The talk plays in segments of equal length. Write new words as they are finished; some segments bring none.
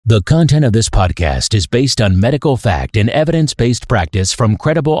The content of this podcast is based on medical fact and evidence-based practice from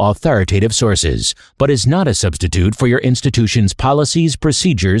credible authoritative sources, but is not a substitute for your institution's policies,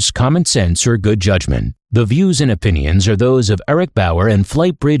 procedures, common sense, or good judgment. The views and opinions are those of Eric Bauer and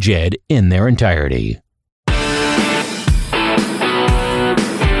FlightBridgeED in their entirety.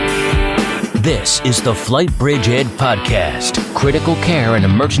 This is the FlightBridgeED Podcast, critical care and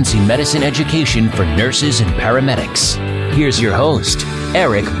emergency medicine education for nurses and paramedics. Here's your host,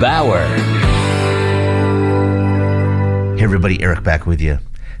 Eric Bauer. Hey everybody, Eric back with you.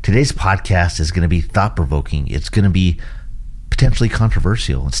 Today's podcast is going to be thought-provoking. It's going to be potentially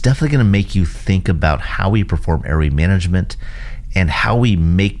controversial. It's definitely going to make you think about how we perform airway management and how we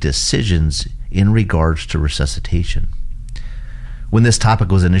make decisions in regards to resuscitation. When this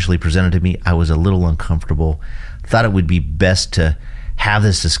topic was initially presented to me, I was a little uncomfortable. Thought it would be best to have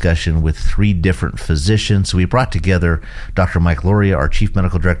this discussion with three different physicians. So we brought together Dr. Mike Lauria, our Chief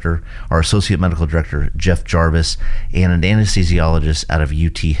Medical Director, our Associate Medical Director, Jeff Jarvis, and an anesthesiologist out of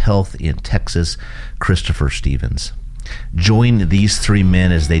UT Health in Texas, Christopher Stevens. Join these three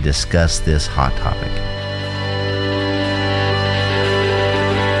men as they discuss this hot topic.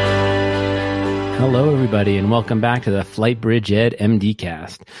 Hello, everybody, and welcome back to the FlightBridgeED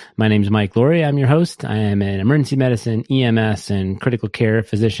MDCAST. My name is Mike Lauria. I'm your host. I am an emergency medicine, EMS, and critical care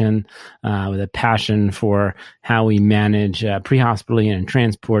physician with a passion for how we manage pre-hospitally and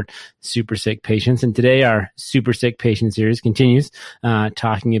transport super sick patients. And today, our super sick patient series continues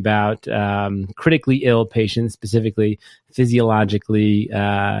talking about critically ill patients, specifically physiologically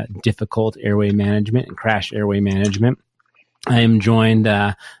difficult airway management and crash airway management. I am joined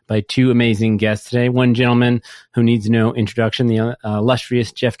by two amazing guests today. One gentleman who needs no introduction, the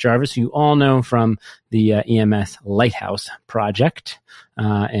illustrious Jeff Jarvis, who you all know from the EMS Lighthouse Project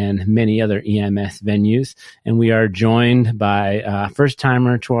and many other EMS venues. And we are joined by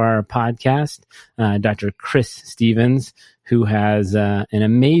first-timer to our podcast, Dr. Chris Stevens, who has an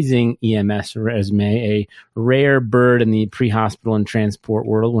amazing EMS resume, a rare bird in the pre-hospital and transport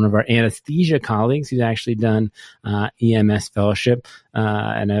world, one of our anesthesia colleagues who's actually done EMS fellowship,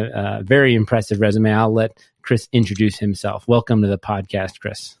 and a very impressive resume. I'll let Chris introduce himself. Welcome to the podcast,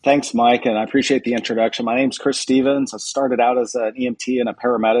 Chris. Thanks, Mike, and I appreciate the introduction. My name's Chris Stevens. I started out as an EMT and a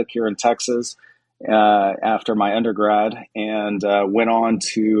paramedic here in Texas after my undergrad, and went on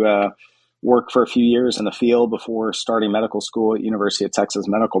to worked for a few years in the field before starting medical school at University of Texas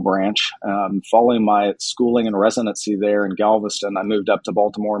Medical Branch. Following my schooling and residency there in Galveston, I moved up to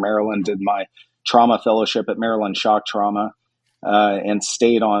Baltimore, Maryland, did my trauma fellowship at Maryland Shock Trauma, and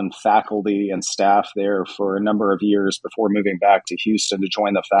stayed on faculty and staff there for a number of years before moving back to Houston to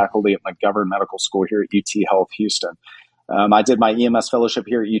join the faculty at McGovern Medical School here at UT Health Houston. I did my EMS fellowship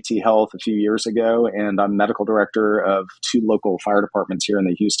here at UT Health a few years ago, and I'm medical director of two local fire departments here in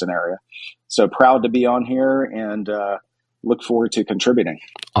the Houston area. So proud to be on here and look forward to contributing.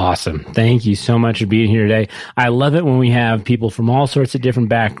 Awesome. Thank you so much for being here today. I love it when we have people from all sorts of different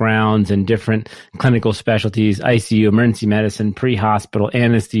backgrounds and different clinical specialties, ICU, emergency medicine, pre-hospital,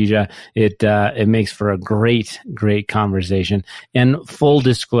 anesthesia. It makes for a great conversation. And full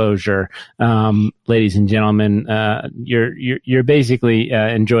disclosure, ladies and gentlemen, you're basically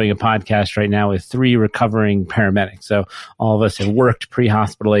enjoying a podcast right now with three recovering paramedics. So all of us have worked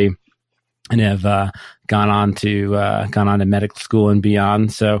pre-hospitally and have gone on to medical school and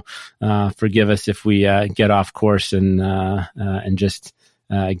beyond. So forgive us if we get off course and just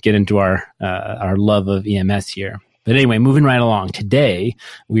get into our love of EMS here. But anyway, moving right along. Today,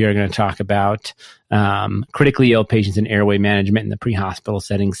 we are going to talk about critically ill patients in airway management in the pre-hospital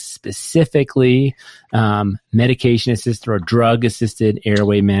setting, specifically medication-assisted or drug-assisted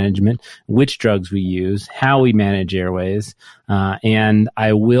airway management, which drugs we use, how we manage airways. And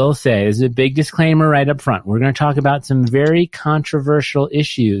I will say, this is a big disclaimer right up front. We're going to talk about some very controversial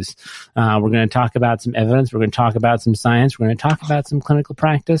issues. We're going to talk about some evidence. We're going to talk about some science. We're going to talk about some clinical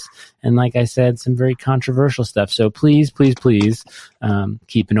practice. And like I said, some very controversial stuff. So please,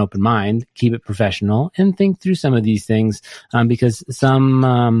 keep an open mind, keep it professional, and think through some of these things because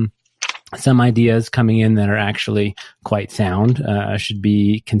some ideas coming in that are actually quite sound should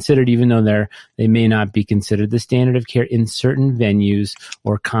be considered, even though they may not be considered the standard of care in certain venues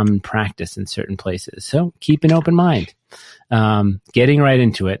or common practice in certain places. So keep an open mind. Getting right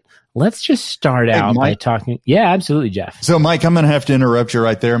into it. Let's just start out by talking. Yeah, absolutely, Jeff. So, Mike, I'm going to have to interrupt you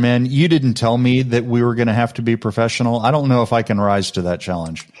right there, man. You didn't tell me that we were going to have to be professional. I don't know if I can rise to that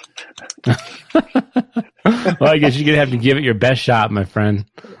challenge. Well, I guess you're going to have to give it your best shot, my friend.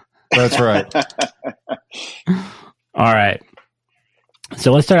 That's right. All right.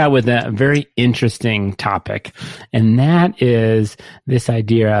 So let's start out with a very interesting topic, and that is this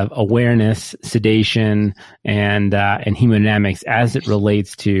idea of awareness, sedation, and hemodynamics as it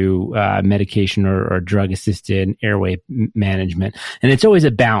relates to medication or drug-assisted airway management. And it's always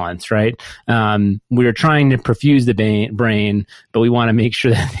a balance, right? We're trying to perfuse the brain, but we want to make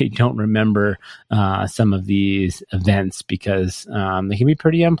sure that they don't remember some of these events because they can be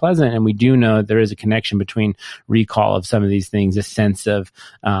pretty unpleasant. And we do know that there is a connection between recall of some of these things, a sense of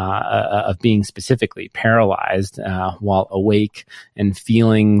being specifically paralyzed while awake and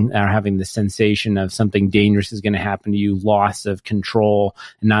feeling or having the sensation of something dangerous is going to happen to you, loss of control,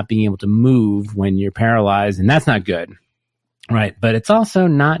 and not being able to move when you're paralyzed. And that's not good. Right. But it's also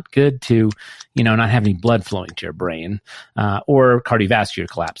not good to, not have any blood flowing to your brain or cardiovascular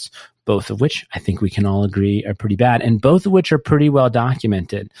collapse, both of which I think we can all agree are pretty bad, and both of which are pretty well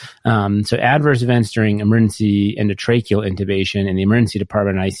documented. So adverse events during emergency endotracheal intubation in the emergency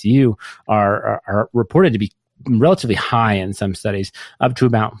department and ICU are reported to be relatively high in some studies, up to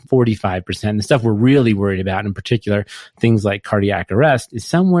about 45%. The stuff we're really worried about, in particular, things like cardiac arrest, is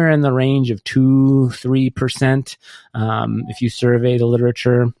somewhere in the range of 2-3%. If you survey the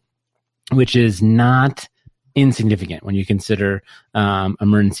literature, which is not insignificant when you consider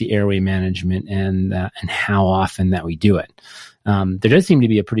emergency airway management and how often that we do it. There does seem to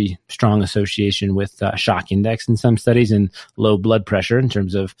be a pretty strong association with shock index in some studies and low blood pressure in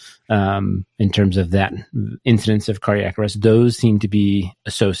terms of that incidence of cardiac arrest. Those seem to be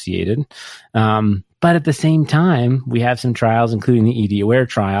associated. But at the same time, we have some trials, including the ED Aware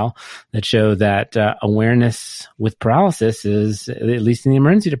trial, that show that awareness with paralysis is, at least in the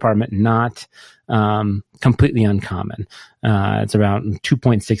emergency department, not completely uncommon. It's around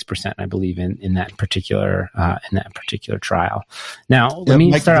 2.6%, I believe, in that particular trial. Now, let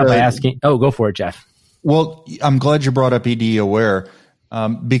me start out by asking. Oh, go for it, Jeff. Well, I'm glad you brought up ED Aware.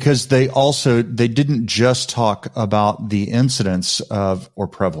 Because they didn't just talk about the incidence of, or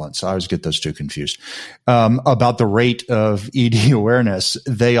prevalence, I always get those two confused, about the rate of ED awareness.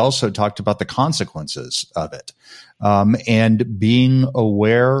 They also talked about the consequences of it. And being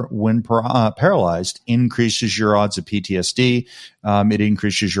aware when paralyzed increases your odds of PTSD. It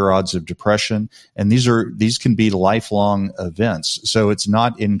increases your odds of depression. And these can be lifelong events. So it's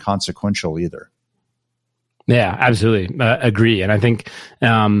not inconsequential either. Yeah, absolutely. Agree. And I think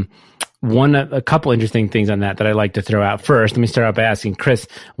a couple interesting things on that I'd like to throw out. First, let me start out by asking Chris,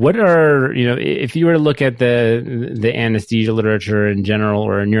 what are, if you were to look at the anesthesia literature in general,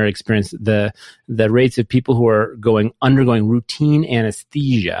 or in your experience, the rates of people who are undergoing routine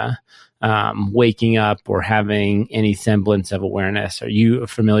anesthesia, waking up or having any semblance of awareness, are you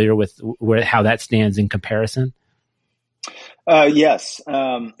familiar with how that stands in comparison? Yes.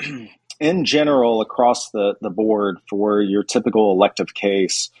 In general, across the board, for your typical elective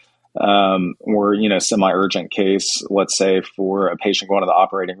case, or semi-urgent case, let's say for a patient going to the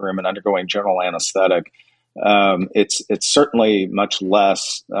operating room and undergoing general anesthetic, it's certainly much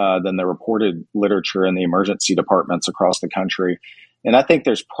less than the reported literature in the emergency departments across the country. And I think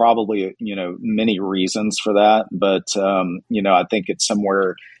there's probably many reasons for that, but I think it's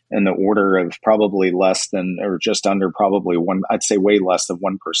somewhere in the order of probably less than, or just under probably I'd say way less than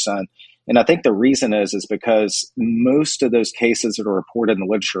 1%. And I think the reason is because most of those cases that are reported in the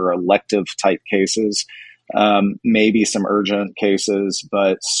literature are elective type cases, maybe some urgent cases,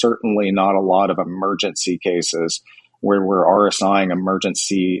 but certainly not a lot of emergency cases where we're RSIing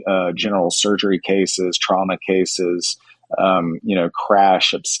emergency general surgery cases, trauma cases,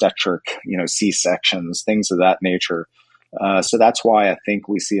 crash, obstetric, C-sections, things of that nature. So that's why I think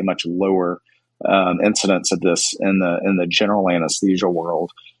we see a much lower incidence of this in the general anesthesia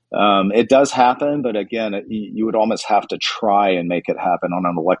world. It does happen, but again, you would almost have to try and make it happen on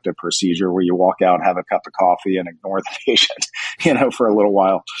an elective procedure where you walk out, have a cup of coffee, and ignore the patient, for a little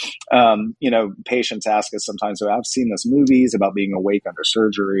while. Patients ask us sometimes, I've seen this movies about being awake under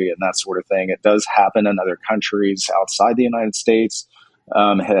surgery and that sort of thing. It does happen in other countries outside the United States.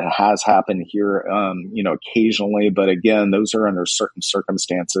 It has happened here, occasionally, but again, those are under certain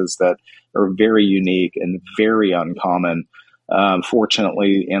circumstances that are very unique and very uncommon.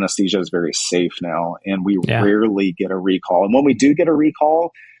 Fortunately, anesthesia is very safe now, and we rarely get a recall. And when we do get a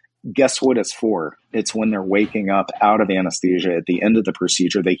recall, guess what it's for? It's when they're waking up out of anesthesia at the end of the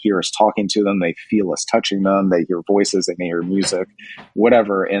procedure. They hear us talking to them. They feel us touching them. They hear voices. They may hear music,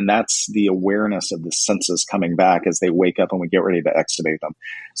 whatever. And that's the awareness of the senses coming back as they wake up and we get ready to extubate them.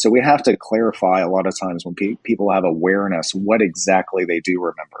 So we have to clarify a lot of times when people have awareness, what exactly they do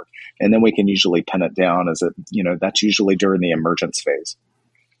remember. And then we can usually pin it down as that's usually during the emergence phase.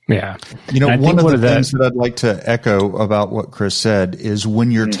 Yeah. One of the things that I'd like to echo about what Chris said is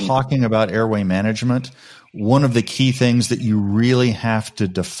when you're talking about airway management, one of the key things that you really have to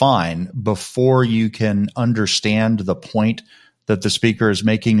define before you can understand the point that the speaker is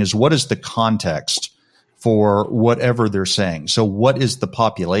making is what is the context for whatever they're saying. So what is the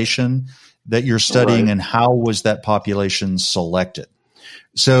population that you're studying and how was that population selected?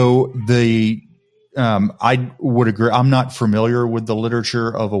 So I would agree. I'm not familiar with the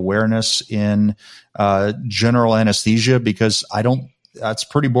literature of awareness in general anesthesia because that's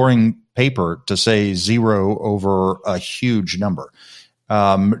pretty boring paper to say 0 over a huge number.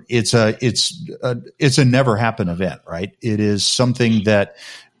 It's a never happen event, right? It is something that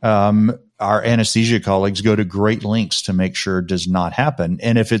our anesthesia colleagues go to great lengths to make sure does not happen.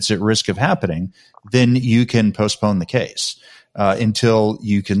 And if it's at risk of happening, then you can postpone the case until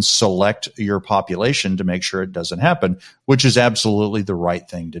you can select your population to make sure it doesn't happen, which is absolutely the right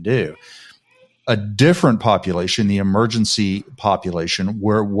thing to do. A different population, the emergency population,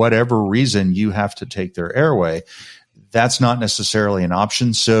 where whatever reason you have to take their airway, that's not necessarily an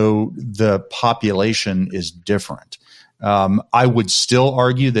option. So the population is different. I would still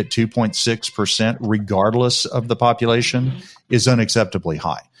argue that 2.6%, regardless of the population, is unacceptably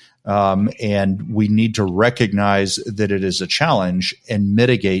high. And we need to recognize that it is a challenge and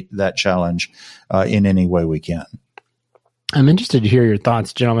mitigate that challenge in any way we can. I'm interested to hear your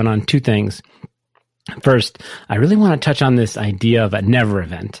thoughts, gentlemen, on two things. First, I really want to touch on this idea of a never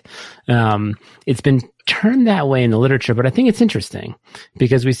event. It's been termed that way in the literature, but I think it's interesting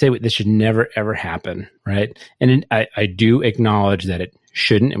because we say this should never, ever happen, right? And I do acknowledge that it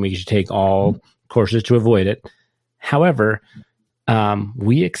shouldn't, and we should take all courses to avoid it. However,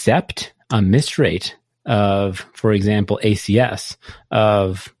 we accept a miss rate of, for example, ACS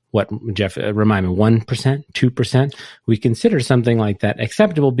of what, Jeff, remind me, 1%, 2%? We consider something like that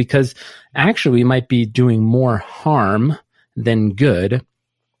acceptable because actually we might be doing more harm than good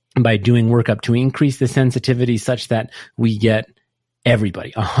by doing workup to increase the sensitivity such that we get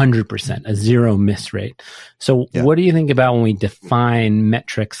everybody 100%, a 0 miss rate. So what do you think about when we define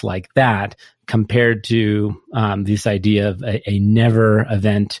metrics like that compared to this idea of a never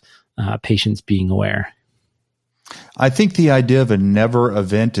event, patients being aware? I think the idea of a never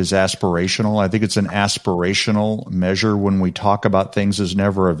event is aspirational. I think it's an aspirational measure when we talk about things as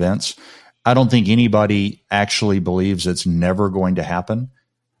never events. I don't think anybody actually believes it's never going to happen.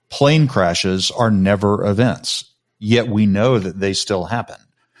 Plane crashes are never events, yet we know that they still happen.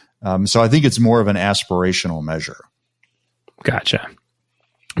 So I think it's more of an aspirational measure. Gotcha.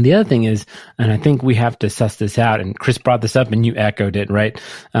 The other thing is, and I think we have to suss this out, and Chris brought this up and you echoed it, right?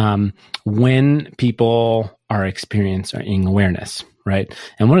 When people are experiencing awareness, right?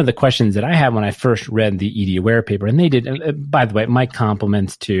 And one of the questions that I had when I first read the ED Aware paper, and they did, by the way, my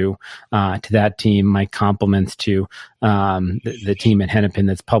compliments to that team, my compliments to the team at Hennepin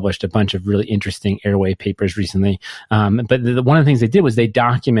that's published a bunch of really interesting airway papers recently. But one of the things they did was they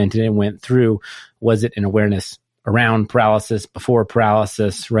documented and went through, was it an awareness around paralysis, before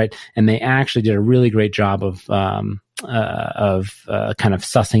paralysis, right? And they actually did a really great job of kind of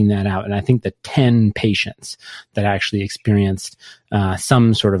sussing that out. And I think the 10 patients that actually experienced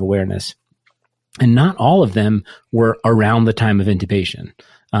some sort of awareness, and not all of them were around the time of intubation.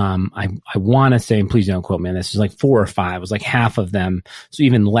 I want to say, and please don't quote me on this, it was like 4 or 5. It was like half of them, so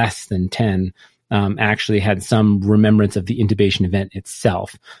even less than 10 actually had some remembrance of the intubation event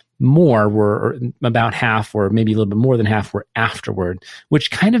itself. More were, about half, or maybe a little bit more than half, were afterward, which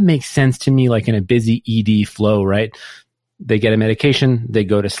kind of makes sense to me, like in a busy ED flow, right? They get a medication, they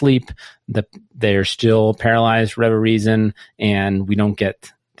go to sleep, they're still paralyzed for whatever reason, and we don't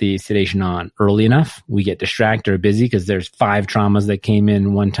get the sedation on early enough. We get distracted or busy because there's 5 traumas that came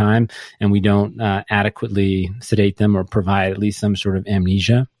in one time, and we don't adequately sedate them or provide at least some sort of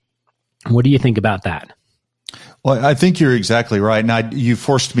amnesia. What do you think about that? Well, I think you're exactly right. And you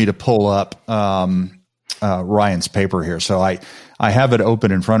forced me to pull up Ryan's paper here. So I have it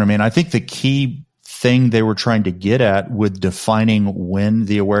open in front of me. And I think the key thing they were trying to get at with defining when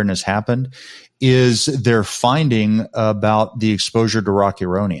the awareness happened is their finding about the exposure to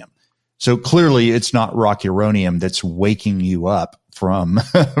rocuronium. So clearly it's not rocuronium that's waking you up from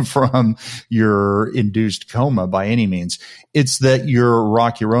your induced coma by any means. It's that your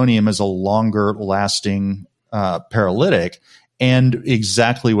rocuronium is a longer lasting paralytic, and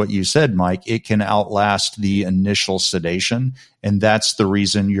exactly what you said, Mike, it can outlast the initial sedation, and that's the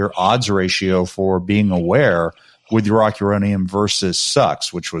reason your odds ratio for being aware with your rocuronium versus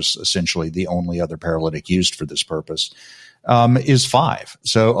SUX, which was essentially the only other paralytic used for this purpose, is 5.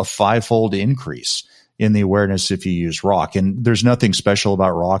 So a 5-fold increase in the awareness if you use rock. And there's nothing special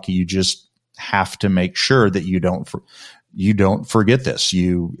about rock. You just have to make sure that you don't forget this.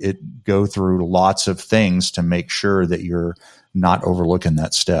 It go through lots of things to make sure that you're not overlooking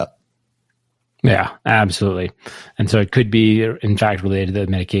that step. Yeah, absolutely. And so it could be, in fact, related to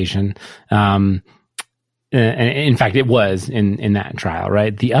the medication. And in fact, it was in that trial,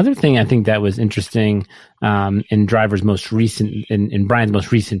 right? The other thing I think that was interesting in Driver's most recent, in Brian's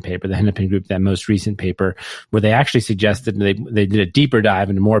most recent paper, the Hennepin group, that most recent paper, where they actually suggested they did a deeper dive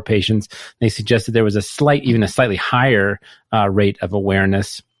into more patients. They suggested there was even a slightly higher rate of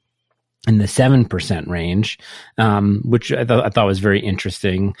awareness in the 7% range, which I thought was very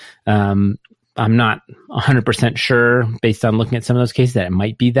interesting. I'm not 100% sure, based on looking at some of those cases, that it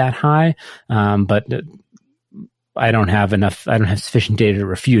might be that high, but I don't have sufficient data to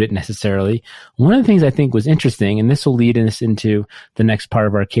refute it necessarily. One of the things I think was interesting, and this will lead us into the next part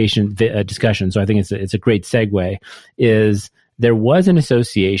of our discussion, so I think it's a great segue, is there was an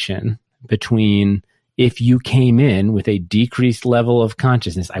association between, if you came in with a decreased level of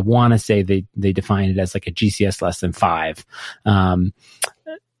consciousness, I want to say they defined it as like a GCS less than 5,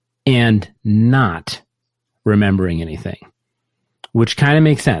 and not remembering anything, which kind of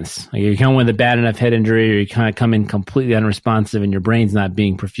makes sense. Like, you come with a bad enough head injury, or you kind of come in completely unresponsive and your brain's not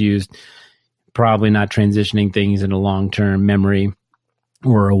being perfused, probably not transitioning things into long-term memory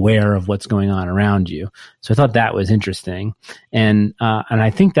or aware of what's going on around you. So I thought that was interesting. And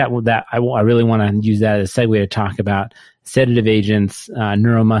I think that I really want to use that as a segue to talk about sedative agents,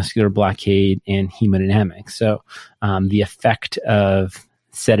 neuromuscular blockade, and hemodynamics. So the effect of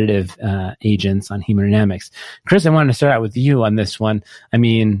sedative agents on hemodynamics. Chris, I wanted to start out with you on this one. I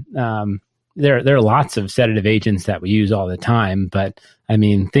mean, there are lots of sedative agents that we use all the time, but I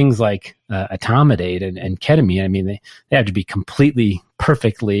mean, things like etomidate and ketamine, I mean, they have to be completely,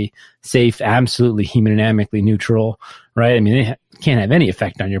 perfectly safe, absolutely hemodynamically neutral, right? I mean, they can't have any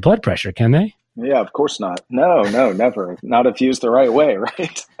effect on your blood pressure, can they? Yeah, of course not. No, never. Not if used the right way,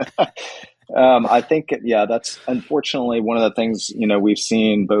 right? I think, that's unfortunately one of the things, we've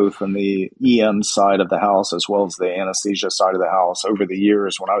seen both on the EM side of the house as well as the anesthesia side of the house over the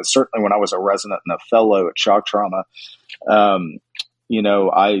years. When I was a resident and a fellow at Shock Trauma, I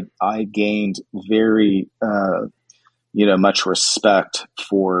gained very, much respect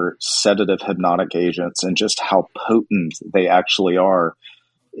for sedative hypnotic agents and just how potent they actually are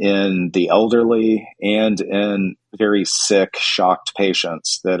in the elderly and in very sick, shocked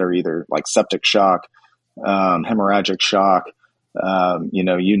patients that are either like septic shock, hemorrhagic shock,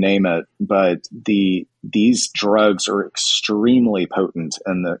 you name it. But these drugs are extremely potent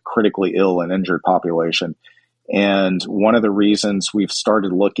in the critically ill and injured population. And one of the reasons we've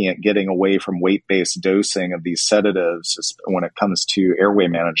started looking at getting away from weight-based dosing of these sedatives when it comes to airway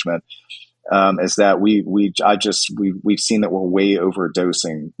management is that we've seen that we're way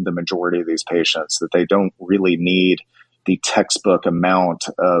overdosing the majority of these patients, that they don't really need the textbook amount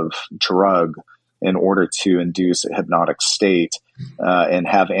of drug in order to induce a hypnotic state and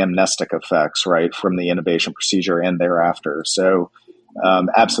have amnestic effects, right, from the intubation procedure and thereafter. So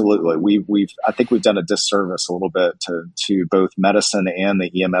absolutely, I think we've done a disservice a little bit to both medicine and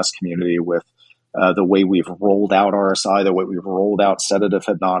the EMS community with the way we've rolled out RSI, the way we've rolled out sedative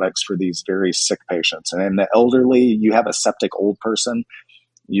hypnotics for these very sick patients. And in the elderly, you have a septic old person,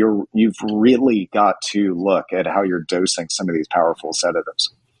 you've really got to look at how you're dosing some of these powerful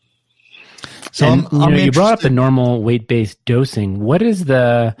sedatives. So you brought up the normal weight-based dosing. What is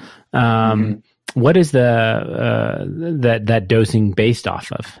that dosing based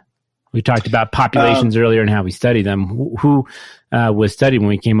off of? We talked about populations earlier and how we study them. Who was studied when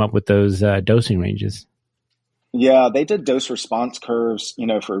we came up with those dosing ranges? Yeah, they did dose response curves,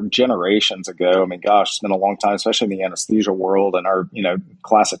 for generations ago. I mean, gosh, it's been a long time, especially in the anesthesia world and our,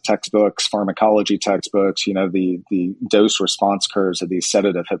 classic textbooks, pharmacology textbooks, the dose response curves of these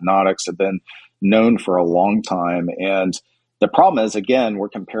sedative hypnotics have been known for a long time. And the problem is, again, we're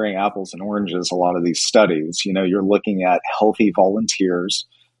comparing apples and oranges, a lot of these studies. You're looking at healthy volunteers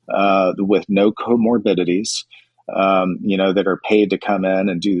with no comorbidities, that are paid to come in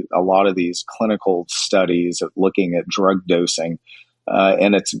and do a lot of these clinical studies of looking at drug dosing.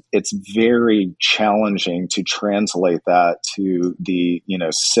 And it's very challenging to translate that to the,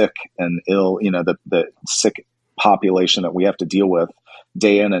 sick and ill, the sick population that we have to deal with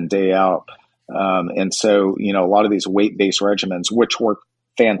day in and day out. And so, a lot of these weight-based regimens, which work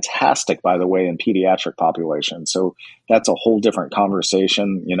fantastic, by the way, in pediatric populations. So that's a whole different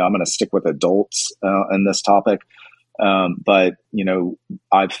conversation. I'm going to stick with adults in this topic. But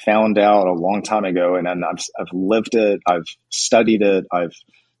I've found out a long time ago, and I've lived it, I've studied it, I've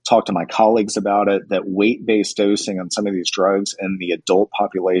talked to my colleagues about it, that weight-based dosing on some of these drugs in the adult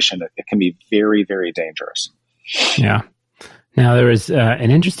population, it can be very, very dangerous. Yeah. Now, there was an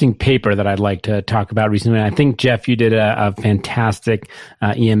interesting paper that I'd like to talk about recently. I think, Jeff, you did a fantastic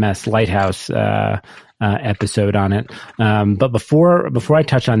EMS Lighthouse episode on it. But before I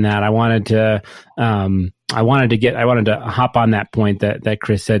touch on that, I wanted to hop on that point that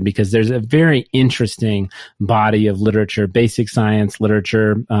Chris said, because there's a very interesting body of literature, basic science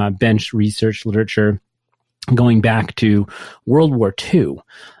literature, bench research literature, going back to World War II,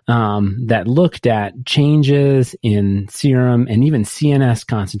 that looked at changes in serum and even CNS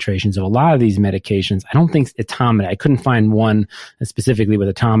concentrations of a lot of these medications. I don't think etomidate, I couldn't find one specifically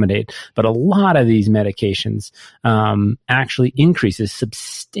with etomidate, but a lot of these medications actually increases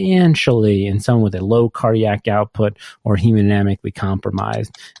substantially in someone with a low cardiac output or hemodynamically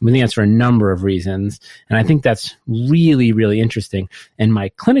compromised. And we think that's for a number of reasons. And I think that's really, really interesting. And my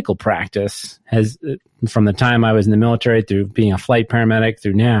clinical practice has, from the time I was in the military through being a flight paramedic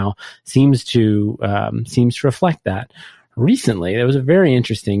through now, seems to reflect that. Recently, there was a very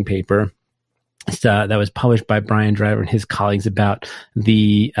interesting paper that was published by Brian Driver and his colleagues about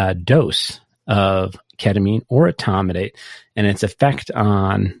the dose of ketamine or etomidate and its effect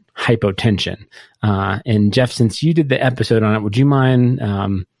on hypotension. And Jeff, since you did the episode on it, would you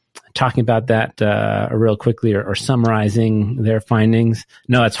mind talking about that real quickly, or summarizing their findings?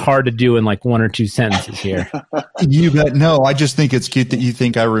 No, it's hard to do in like one or two sentences here. You bet. No, I just think it's cute that you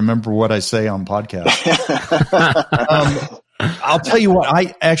think I remember what I say on podcasts. I'll tell you what,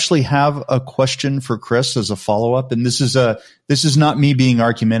 I actually have a question for Chris as a follow-up, and this is not me being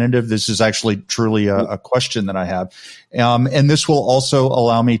argumentative. This is actually truly a question that I have. And this will also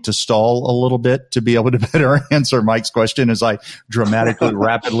allow me to stall a little bit to be able to better answer Mike's question as I dramatically,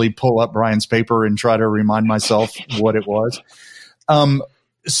 rapidly pull up Brian's paper and try to remind myself what it was.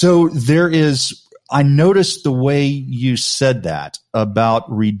 So I noticed the way you said that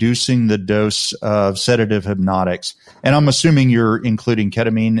about reducing the dose of sedative hypnotics. And I'm assuming you're including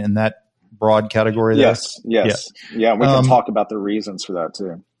ketamine in that broad category there? Yes. Yeah, we can talk about the reasons for that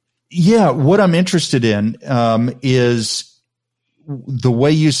too. Yeah, what I'm interested in is the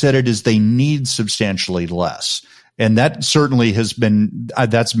way you said it is they need substantially less. And that certainly has been,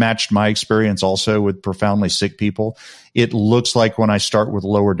 that's matched my experience also with profoundly sick people. It looks like when I start with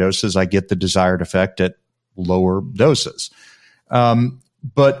lower doses, I get the desired effect at lower doses.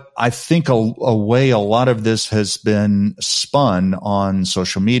 But I think a way a lot of this has been spun on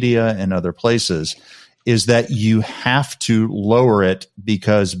social media and other places is that you have to lower it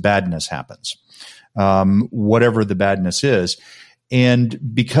because badness happens, whatever the badness is. And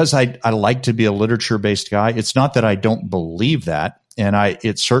because I like to be a literature-based guy, it's not that I don't believe that. And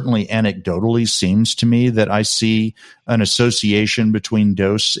it certainly anecdotally seems to me that I see an association between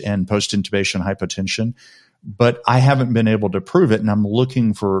dose and post-intubation hypotension, but I haven't been able to prove it. And I'm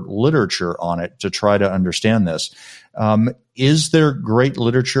looking for literature on it to try to understand this. Is there great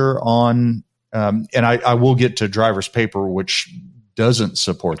literature on, and I will get to Driver's paper, which doesn't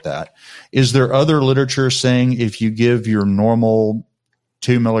support that. Is there other literature saying if you give your normal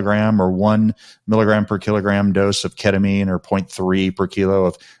 2 milligram or 1 milligram per kilogram dose of ketamine or 0.3 per kilo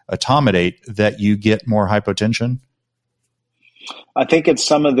of etomidate that you get more hypotension? I think it's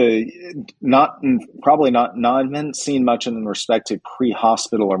some of the I haven't seen much in respect to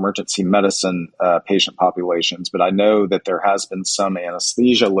pre-hospital emergency medicine patient populations, but I know that there has been some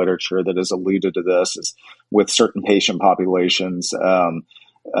anesthesia literature that has alluded to this with certain patient populations.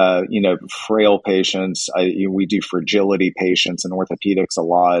 Frail patients. We do fragility patients in orthopedics a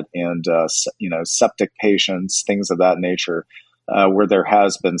lot, and septic patients, things of that nature. Where there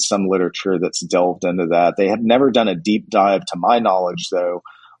has been some literature that's delved into that. They have never done a deep dive, to my knowledge, though,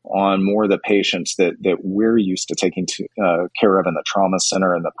 on more of the patients that we're used to taking care of in the trauma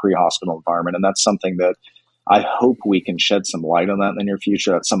center and the pre-hospital environment. And that's something that I hope we can shed some light on that in the near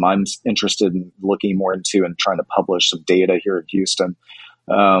future. That's something I'm interested in looking more into and trying to publish some data here in Houston,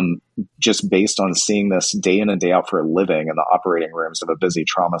 just based on seeing this day in and day out for a living in the operating rooms of a busy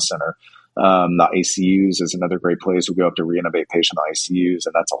trauma center. The ICUs is another great place. We go up to reinnovate patient ICUs,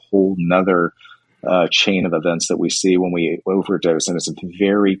 and that's a whole nother chain of events that we see when we overdose. And it's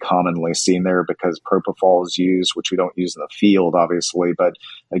very commonly seen there because propofol is used, which we don't use in the field, obviously, but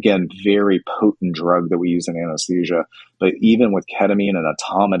again, very potent drug that we use in anesthesia. But even with ketamine and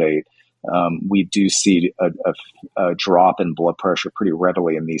etomidate, we do see a drop in blood pressure pretty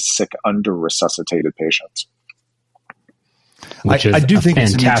readily in these sick, under-resuscitated patients. I do think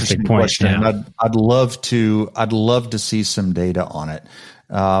it's an interesting question. Yeah. I'd love to see some data on it.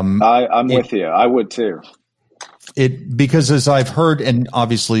 I'm with you. I would too. Because as I've heard, and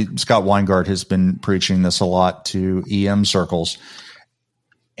obviously Scott Weingart has been preaching this a lot to EM circles,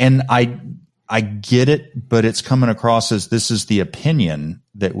 and I get it, but it's coming across as this is the opinion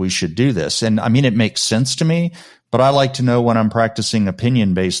that we should do this. And I mean, it makes sense to me, but I like to know when I'm practicing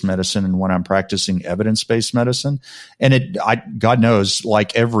opinion-based medicine and when I'm practicing evidence-based medicine. And God knows,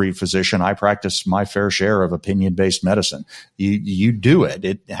 like every physician, I practice my fair share of opinion-based medicine. You do it.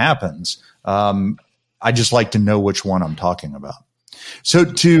 It happens. I just like to know which one I'm talking about. So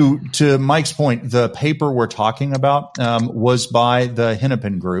to Mike's point, the paper we're talking about was by the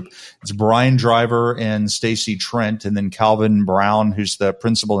Hennepin group. It's Brian Driver and Stacy Trent, and then Calvin Brown, who's the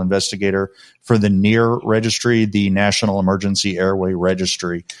principal investigator for the NEAR registry, the National Emergency Airway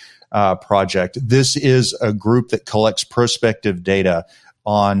Registry project. This is a group that collects prospective data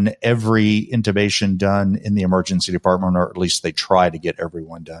on every intubation done in the emergency department, or at least they try to get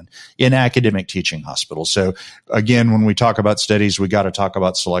everyone done in academic teaching hospitals. So again, when we talk about studies, we got to talk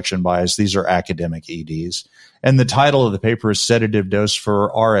about selection bias. These are academic EDs. And the title of the paper is Sedative Dose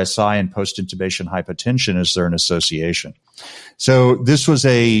for RSI and Post-Intubation Hypotension. Is there an association? So this was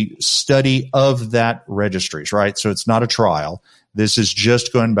a study of that registries, right? So it's not a trial. This is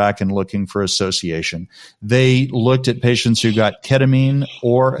just going back and looking for association. They looked at patients who got ketamine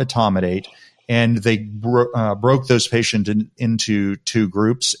or etomidate, and they broke those patients into two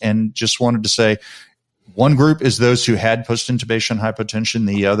groups and just wanted to say, one group is those who had post-intubation hypotension.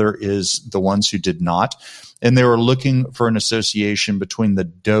 The other is the ones who did not. And they were looking for an association between the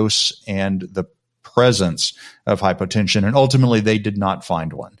dose and the presence of hypotension. And ultimately, they did not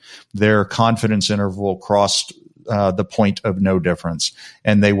find one. Their confidence interval crossed the point of no difference,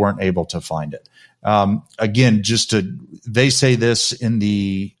 and they weren't able to find it. Again, they say this in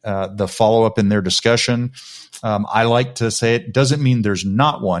the follow-up in their discussion. I like to say it doesn't mean there's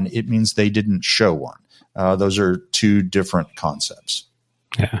not one. It means they didn't show one. Those are two different concepts.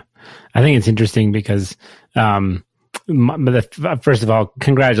 Yeah. I think it's interesting because, first of all,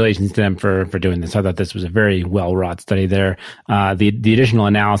 congratulations to them for doing this. I thought this was a very well-wrought study there. The additional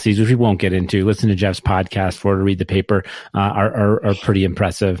analyses, which we won't get into, listen to Jeff's podcast to read the paper, are pretty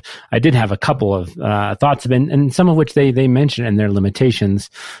impressive. I did have a couple of thoughts, and some of which they mention in their limitations,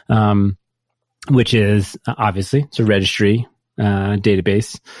 which is obviously it's a registry.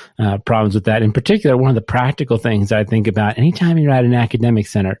 Database, problems with that. In particular, one of the practical things I think about anytime you're at an academic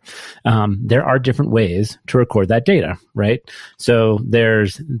center, there are different ways to record that data, right? So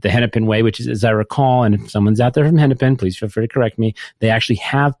there's the Hennepin way, which is, as I recall, and if someone's out there from Hennepin, please feel free to correct me, they actually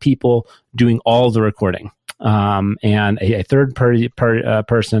have people doing all the recording. And a third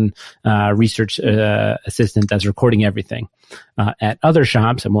person research assistant that's recording everything. At other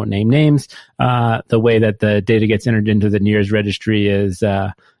shops, I won't name names, the way that the data gets entered into the NEARS registry is,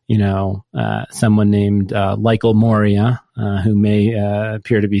 someone named Lykel Moria, who may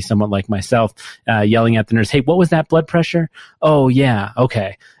appear to be somewhat like myself, yelling at the nurse, "Hey, what was that blood pressure? Oh, yeah,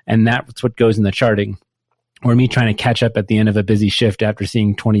 okay." And that's what goes in the charting. Or me trying to catch up at the end of a busy shift after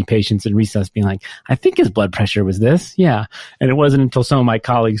seeing 20 patients in recess being like, I think his blood pressure was this. Yeah. And it wasn't until some of my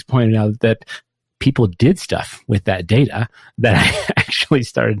colleagues pointed out that people did stuff with that data that I actually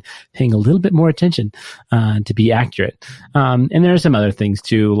started paying a little bit more attention to be accurate. And there are some other things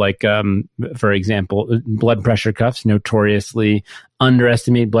too, like, for example, blood pressure cuffs notoriously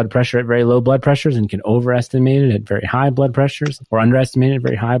underestimate blood pressure at very low blood pressures and can overestimate it at very high blood pressures, or underestimate it at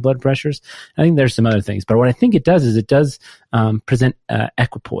very high blood pressures. I think there's some other things, but what I think it does is it does present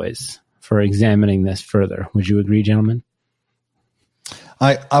equipoise for examining this further. Would you agree, gentlemen?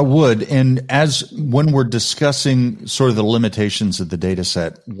 I would. And when we're discussing sort of the limitations of the data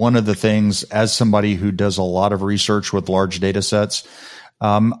set, one of the things, as somebody who does a lot of research with large data sets,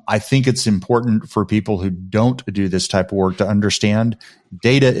 I think it's important for people who don't do this type of work to understand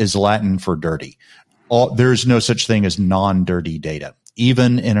data is Latin for dirty. There's no such thing as non-dirty data.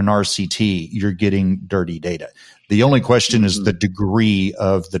 Even in an RCT, you're getting dirty data. The only question is the degree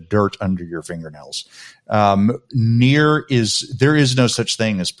of the dirt under your fingernails. There is no such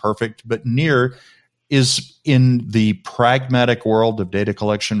thing as perfect, but NEAR is, in the pragmatic world of data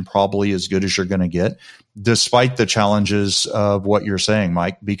collection, probably as good as you're going to get, despite the challenges of what you're saying,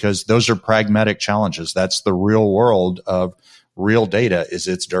 Mike, because those are pragmatic challenges. That's the real world of real data, is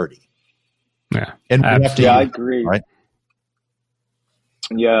it's dirty. Yeah. And we have to, I agree. Right?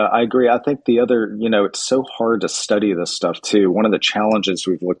 Yeah, I agree. I think the other, it's so hard to study this stuff too. One of the challenges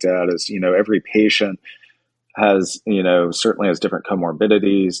we've looked at is, every patient has, certainly has different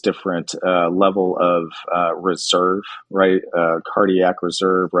comorbidities, different level of reserve, right? Cardiac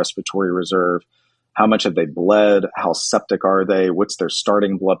reserve, respiratory reserve. How much have they bled? How septic are they? What's their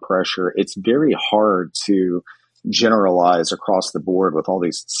starting blood pressure? It's very hard to generalize across the board with all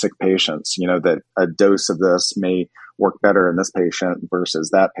these sick patients, that a dose of this may work better in this patient versus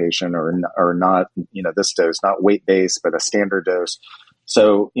that patient, or not, this dose, not weight-based, but a standard dose.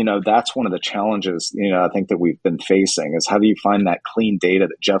 So, that's one of the challenges, I think that we've been facing is how do you find that clean data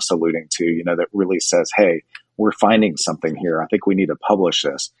that Jeff's alluding to, that really says, hey, we're finding something here. I think we need to publish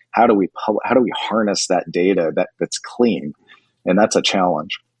this. How do we harness that data that's clean? And that's a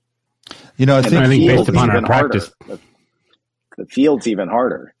challenge. I think based upon our practice, the field's even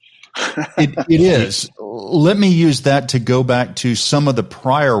harder. It is. Let me use that to go back to some of the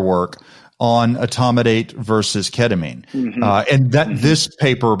prior work on etomidate versus ketamine. And this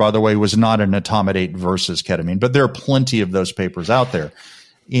paper, by the way, was not an etomidate versus ketamine, but there are plenty of those papers out there.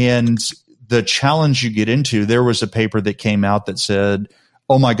 And the challenge you get into, there was a paper that came out that said,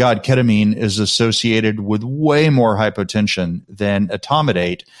 oh my God, ketamine is associated with way more hypotension than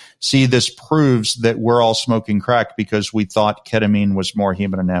etomidate. See, this proves that we're all smoking crack because we thought ketamine was more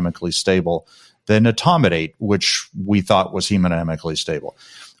hemodynamically stable than etomidate, which we thought was hemodynamically stable.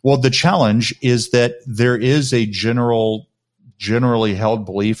 Well, the challenge is that there is a generally held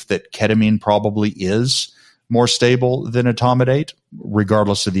belief that ketamine probably is more stable than etomidate,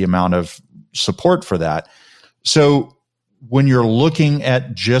 regardless of the amount of support for that. So when you're looking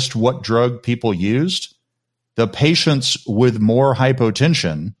at just what drug people used, the patients with more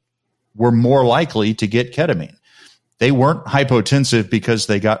hypotension were more likely to get ketamine. They weren't hypotensive because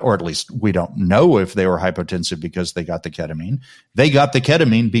they got, or at least we don't know if they were hypotensive because they got the ketamine. They got the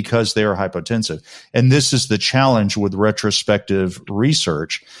ketamine because they were hypotensive. And this is the challenge with retrospective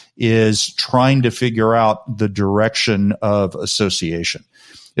research, is trying to figure out the direction of association.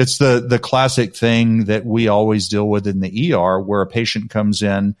 It's the classic thing that we always deal with in the ER, where a patient comes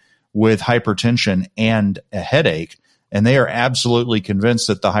in with hypertension and a headache, and they are absolutely convinced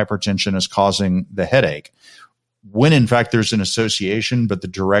that the hypertension is causing the headache, when in fact there's an association, but the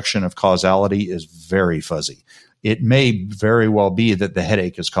direction of causality is very fuzzy. It may very well be that the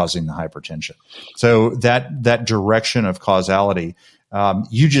headache is causing the hypertension. So that direction of causality,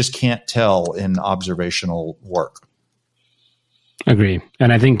 you just can't tell in observational work. Agree.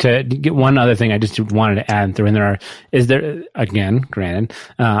 And I think to get one other thing I just wanted to add and throw in there is there, again, granted,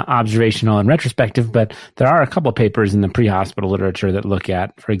 observational and retrospective, but there are a couple of papers in the pre-hospital literature that look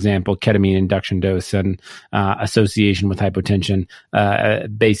at, for example, ketamine induction dose and association with hypotension,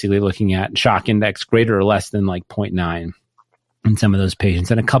 basically looking at shock index greater or less than like 0.9 in some of those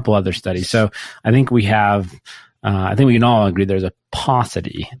patients, and a couple other studies. So I think we have I think we can all agree there's a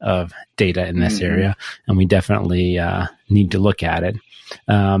paucity of data in this area, and we definitely need to look at it.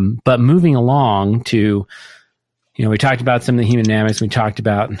 But moving along to, we talked about some of the hemodynamics. We talked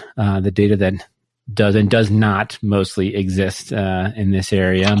about the data that does and does not mostly exist in this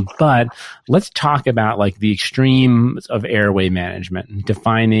area. But let's talk about like the extremes of airway management,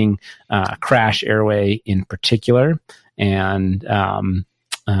 defining crash airway in particular, and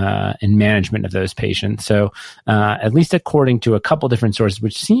management of those patients. So at least according to a couple different sources,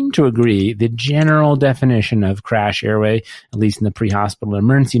 which seem to agree, the general definition of crash airway, at least in the pre-hospital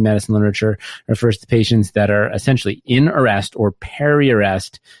emergency medicine literature, refers to patients that are essentially in arrest or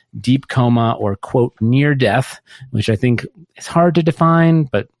peri-arrest, deep coma, or, quote, near death, which I think is hard to define,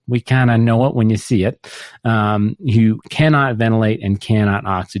 but we kind of know it when you see it, who cannot ventilate and cannot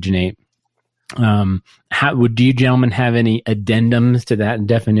oxygenate. Do you gentlemen have any addendums to that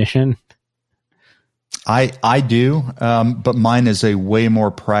definition? I do, but mine is a way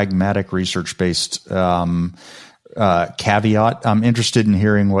more pragmatic research-based caveat. I'm interested in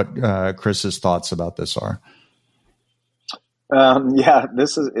hearing what Chris's thoughts about this are.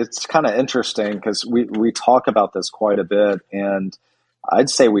 It's kind of interesting because we talk about this quite a bit, and I'd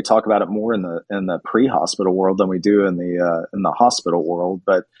say we talk about it more in the pre-hospital world than we do in the hospital world,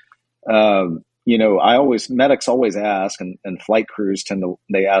 but medics always ask, and flight crews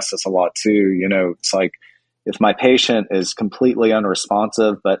they ask us a lot too, it's like, if my patient is completely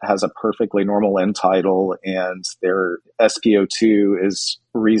unresponsive, but has a perfectly normal end tidal and their SpO2 is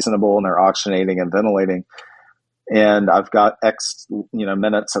reasonable and they're oxygenating and ventilating, and I've got X,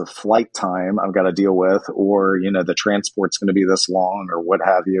 minutes of flight time I've got to deal with, or, the transport's going to be this long or what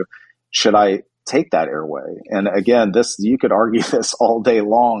have you, should I take that airway? And again, you could argue this all day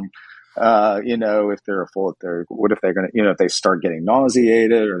long. If they're what if they're going to, if they start getting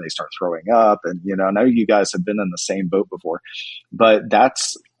nauseated or they start throwing up, and, I know you guys have been in the same boat before, but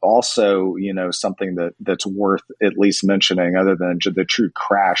that's also, something that's worth at least mentioning, other than the true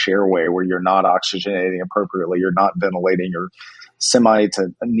crash airway where you're not oxygenating appropriately, you're not ventilating, you're semi to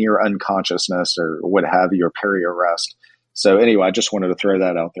near unconsciousness or what have you, or peri-arrest. So anyway, I just wanted to throw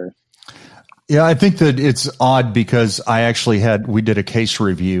that out there. Yeah, I think that it's odd because we did a case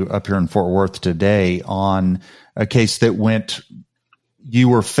review up here in Fort Worth today on a case that you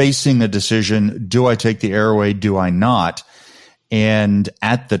were facing a decision, do I take the airway, do I not? And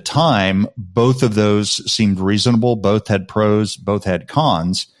at the time, both of those seemed reasonable. Both had pros, both had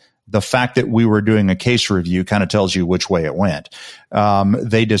cons. The fact that we were doing a case review kind of tells you which way it went.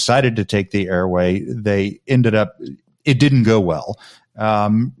 They decided to take the airway. It didn't go well.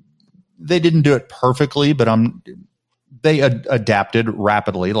 They didn't do it perfectly, but they adapted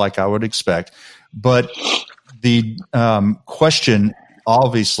rapidly, like I would expect. But the question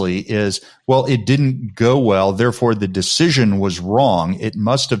obviously is, well, it didn't go well, therefore the decision was wrong. It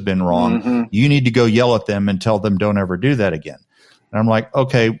must have been wrong. Mm-hmm. You need to go yell at them and tell them don't ever do that again. And I'm like,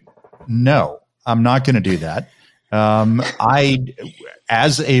 okay, no, I'm not going to do that.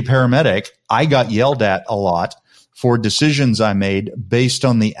 As a paramedic, I got yelled at a lot for decisions I made based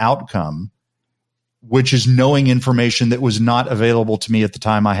on the outcome, which is knowing information that was not available to me at the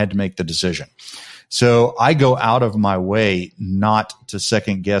time I had to make the decision. So I go out of my way not to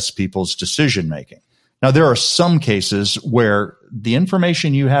second guess people's decision making. Now, there are some cases where the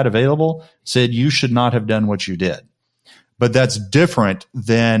information you had available said you should not have done what you did. But that's different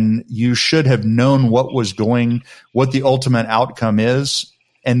than you should have known what the ultimate outcome is,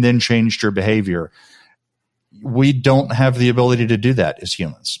 and then changed your behavior. We don't have the ability to do that as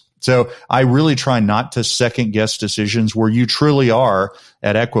humans. So I really try not to second guess decisions where you truly are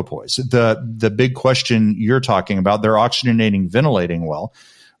at equipoise. The big question you're talking about, they're oxygenating, ventilating well,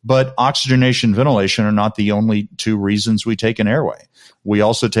 but oxygenation, ventilation are not the only two reasons we take an airway. We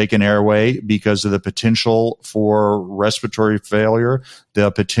also take an airway because of the potential for respiratory failure,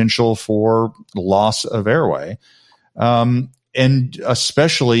 the potential for loss of airway. And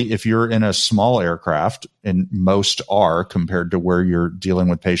especially if you're in a small aircraft, and most are compared to where you're dealing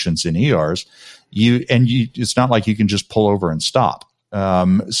with patients in ERs, it's not like you can just pull over and stop.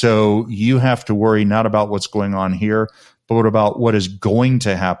 So you have to worry not about what's going on here, but about what is going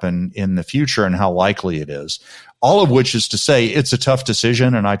to happen in the future and how likely it is. All of which is to say it's a tough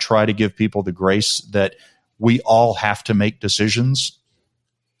decision, and I try to give people the grace that we all have to make decisions.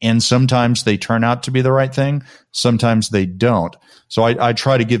 And sometimes they turn out to be the right thing. Sometimes they don't. So I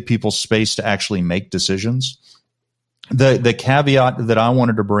try to give people space to actually make decisions. The caveat that I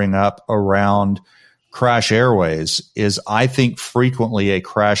wanted to bring up around crash airways is I think frequently a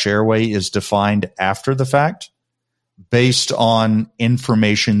crash airway is defined after the fact based on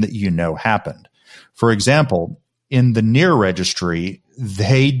information that you know happened. For example, in the NEAR registry,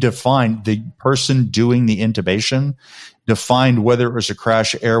 they defined the person doing the intubation defined whether it was a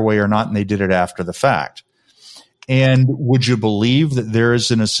crash airway or not, and they did it after the fact. And would you believe that there is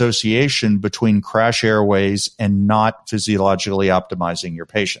an association between crash airways and not physiologically optimizing your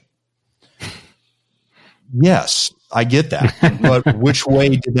patient? Yes, I get that. But which way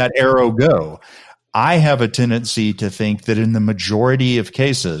did that arrow go? I have a tendency to think that in the majority of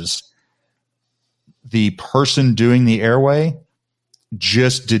cases, the person doing the airway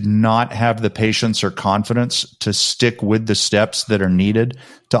just did not have the patience or confidence to stick with the steps that are needed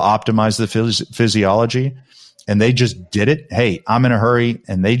to optimize the physiology. And they just did it. Hey, I'm in a hurry.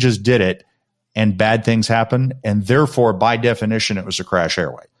 And they just did it. And bad things happen. And therefore, by definition, it was a crash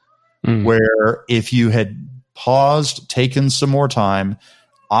airway. Where if you had paused, taken some more time,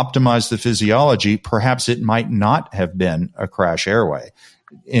 optimized the physiology, perhaps it might not have been a crash airway.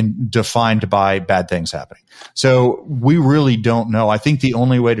 Defined by bad things happening. So we really don't know. I think the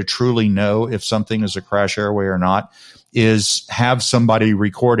only way to truly know if something is a crash airway or not is have somebody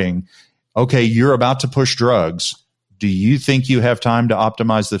recording, okay, you're about to push drugs. Do you think you have time to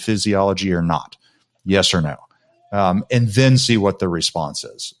optimize the physiology or not? Yes or no? And then see what the response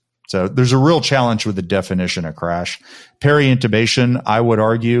is. So there's a real challenge with the definition of crash. Peri-intubation, I would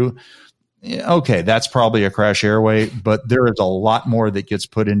argue, okay, that's probably a crash airway, but there is a lot more that gets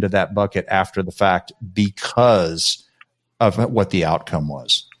put into that bucket after the fact because of what the outcome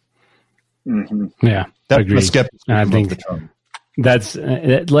was. Mm-hmm. Yeah, that's agreed. I think the term. That's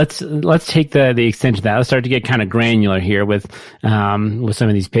let's take the extension of that. Let's start to get kind of granular here with some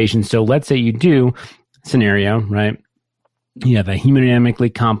of these patients. So let's say you do scenario, right? You have a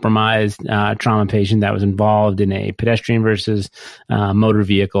hemodynamically compromised trauma patient that was involved in a pedestrian versus motor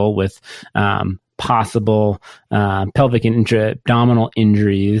vehicle with possible pelvic and intra-abdominal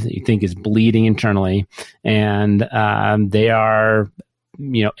injuries that you think is bleeding internally, and they are,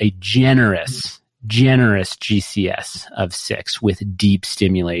 a generous GCS of 6 with deep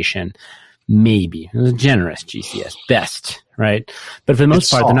stimulation. maybe. It was a generous GCS, best, right? But for the most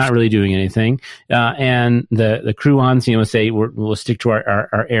part, they're not really doing anything. And the crew on scene, let's say we'll stick to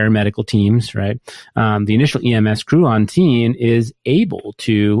our air medical teams, right? The initial EMS crew on scene is able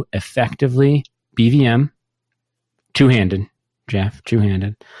to effectively BVM two-handed, Jeff,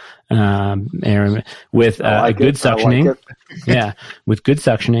 two-handed, with good suctioning. Yeah, with good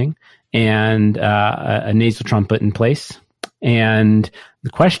suctioning and a nasal trumpet in place. And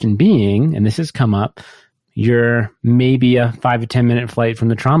the question being, and this has come up, you're maybe a 5 to 10 minute flight from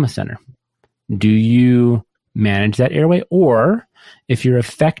the trauma center. Do you manage that airway? Or if you're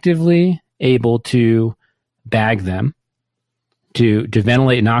effectively able to bag them, to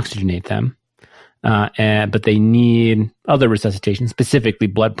ventilate and oxygenate them, but they need other resuscitation, specifically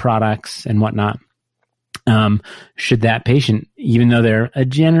blood products and whatnot, should that patient, even though they're a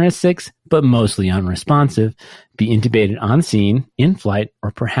generous 6, but mostly unresponsive, be intubated on scene, in flight,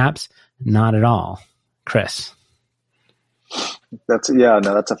 or perhaps not at all? Chris. That's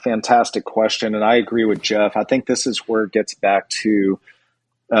a fantastic question. And I agree with Jeff. I think this is where it gets back to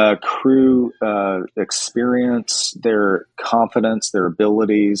crew experience, their confidence, their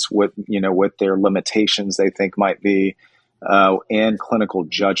abilities with their limitations they think might be, and clinical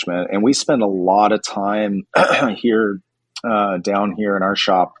judgment. And we spend a lot of time down here in our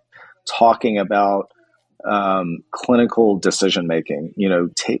shop talking about clinical decision making.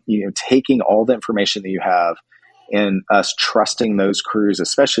 Taking all the information that you have and us trusting those crews,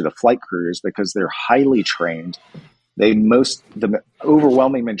 especially the flight crews, because they're highly trained. The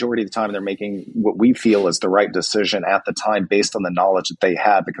overwhelming majority of the time, they're making what we feel is the right decision at the time based on the knowledge that they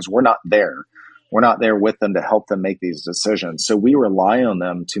have, because we're not there. We're not there with them to help them make these decisions. So we rely on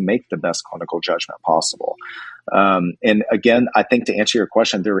them to make the best clinical judgment possible. And again, I think to answer your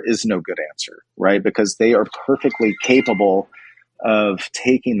question, there is no good answer, right? Because they are perfectly capable of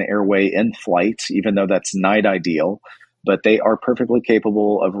taking the airway in flight, even though that's not ideal. But they are perfectly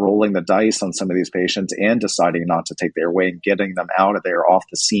capable of rolling the dice on some of these patients and deciding not to take the airway and getting them out of there off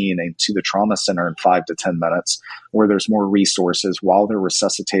the scene and to the trauma center in 5 to 10 minutes, where there's more resources while they're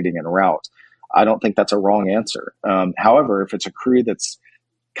resuscitating en route. I don't think that's a wrong answer. However, if it's a crew that's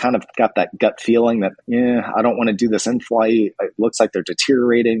kind of got that gut feeling that, I don't want to do this in flight, it looks like they're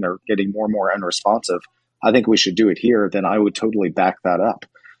deteriorating, they're getting more and more unresponsive, I think we should do it here, then I would totally back that up.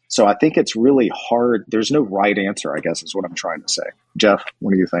 So I think it's really hard. There's no right answer, I guess, is what I'm trying to say. Jeff,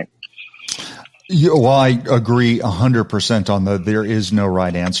 what do you think? Well, I agree 100% on there is no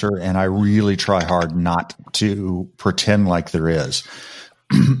right answer, and I really try hard not to pretend like there is.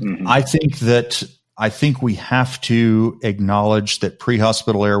 Mm-hmm. I think we have to acknowledge that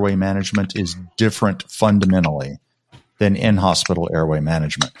pre-hospital airway management is different fundamentally than in-hospital airway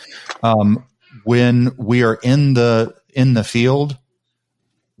management. When we are in the field,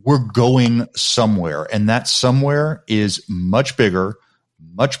 we're going somewhere, and that somewhere is much bigger,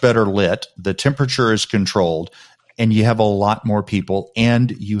 much better lit. The temperature is controlled, and you have a lot more people, and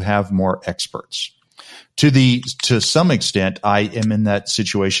you have more experts. To some extent, I am in that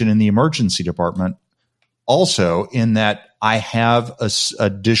situation in the emergency department also, in that I have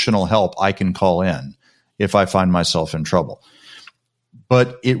additional help I can call in if I find myself in trouble.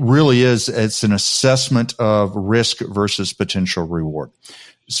 But it really it's an assessment of risk versus potential reward.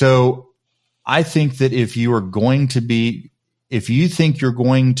 So I think that if you think you're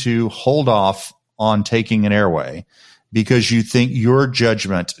going to hold off on taking an airway because you think your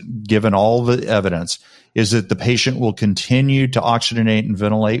judgment, given all the evidence, is that the patient will continue to oxygenate and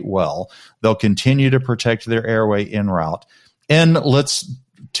ventilate well, they'll continue to protect their airway en route. And let's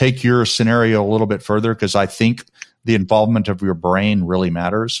take your scenario a little bit further, because I think the involvement of your brain really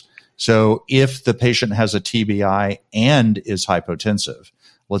matters. So if the patient has a TBI and is hypotensive,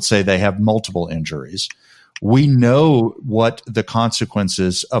 let's say they have multiple injuries, we know what the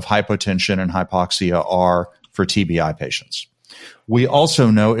consequences of hypotension and hypoxia are for TBI patients. We also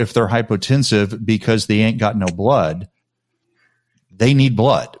know if they're hypotensive because they ain't got no blood, they need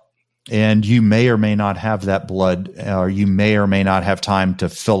blood. And you may or may not have that blood, or you may or may not have time to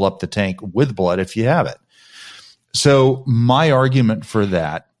fill up the tank with blood if you have it. So my argument for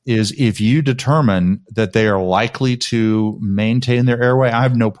that is, if you determine that they are likely to maintain their airway, I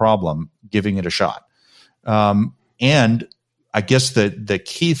have no problem giving it a shot. And I guess the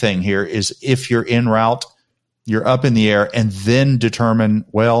key thing here is, if you're en route, you're up in the air, and then determine,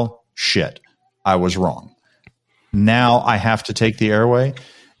 well, shit, I was wrong. Now I have to take the airway.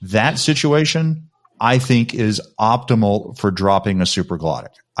 That situation, I think, is optimal for dropping a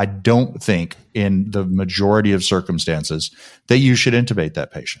supraglottic. I don't think, in the majority of circumstances, that you should intubate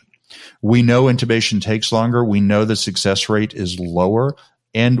that patient. We know intubation takes longer. We know the success rate is lower.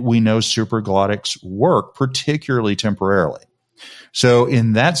 and we know supraglottics work, particularly temporarily. So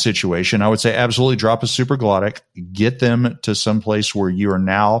in that situation, I would say absolutely drop a supraglottic, get them to some place where you are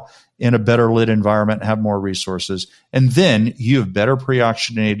now in a better lit environment, have more resources, and then you have better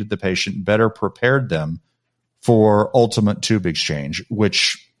pre-oxygenated the patient, better prepared them for ultimate tube exchange,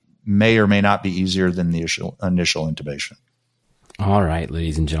 which may or may not be easier than the initial intubation. All right,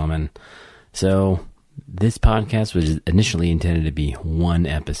 ladies and gentlemen. So this podcast was initially intended to be one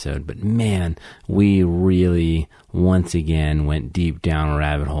episode, but man, we really once again went deep down a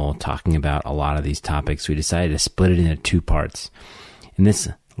rabbit hole talking about a lot of these topics. We decided to split it into 2 parts. In this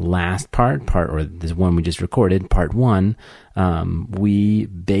last part, or this one we just recorded, part 1, we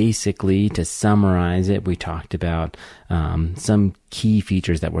basically, to summarize it, we talked about some key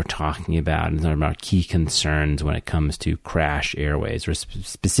features that we're talking about and about key concerns when it comes to crash airways, or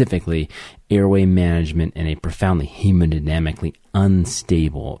specifically airway management in a profoundly hemodynamically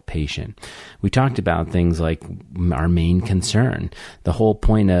unstable patient. We talked about things like our main concern. The whole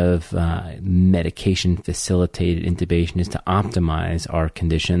point of medication-facilitated intubation is to optimize our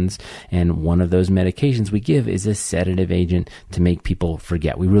conditions, and one of those medications we give is a sedative agent to make people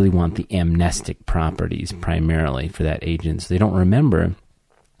forget. We really want the amnestic properties primarily for that agent, so they don't remember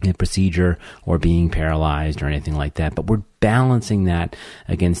a procedure or being paralyzed or anything like that. But we're balancing that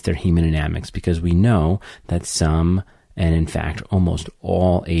against their hemodynamics, because we know that some, and in fact almost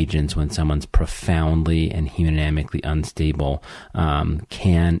all agents, when someone's profoundly and hemodynamically unstable,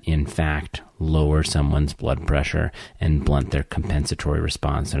 can in fact lower someone's blood pressure and blunt their compensatory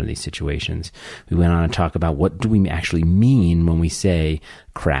response under these situations. We went on to talk about what do we actually mean when we say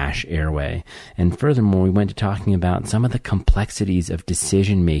crash airway. And furthermore, we went to talking about some of the complexities of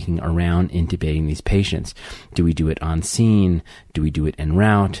decision-making around intubating these patients. Do we do it on scene? Do we do it en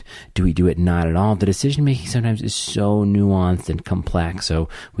route? Do we do it not at all? The decision-making sometimes is so nuanced and complex, so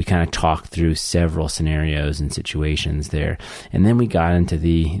we kind of talked through several scenarios and situations there. And then we got into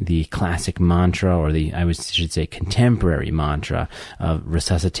the classic mantra, or should say contemporary mantra of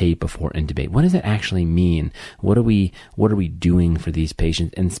resuscitate before intubate. What does that actually mean? What are we doing for these patients?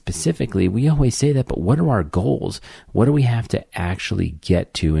 And specifically, we always say that, but what are our goals? What do we have to actually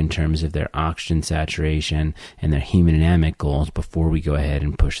get to in terms of their oxygen saturation and their hemodynamic goals before we go ahead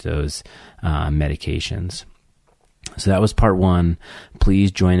and push those medications? So that was part 1.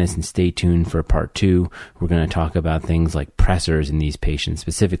 Please join us and stay tuned for part 2. We're going to talk about things like pressors in these patients,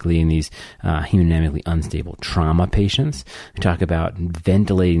 specifically in these hemodynamically unstable trauma patients. We talk about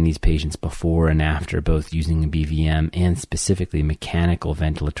ventilating these patients before and after, both using a BVM and specifically mechanical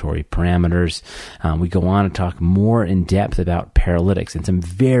ventilatory parameters. We go on to talk more in depth about paralytics and some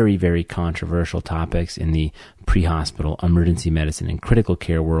very, very controversial topics in the pre-hospital emergency medicine and critical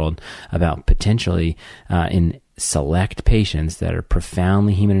care world about potentially in select patients that are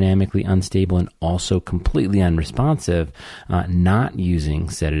profoundly hemodynamically unstable and also completely unresponsive, not using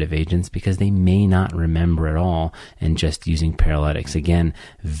sedative agents because they may not remember at all, and just using paralytics. Again,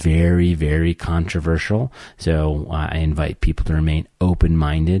 very, very controversial. So I invite people to remain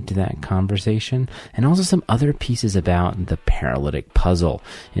open-minded to that conversation, and also some other pieces about the paralytic puzzle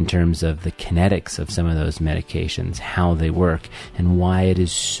in terms of the kinetics of some of those medications, how they work, and why it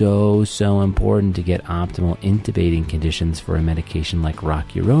is so, so important to get optimal intubating conditions for a medication like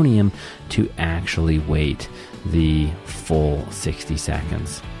rocuronium to actually wait the full 60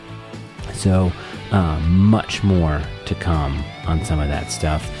 seconds. So much more to come on some of that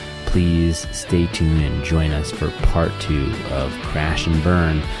stuff. Please stay tuned and join us for part 2 of Crash and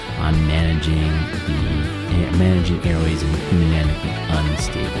Burn on managing airways in hemodynamically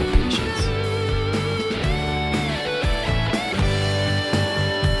unstable patients.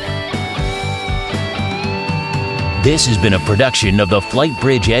 This has been a production of the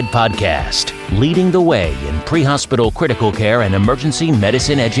FlightBridgeED Podcast, leading the way in pre-hospital critical care and emergency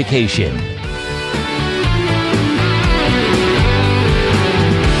medicine education.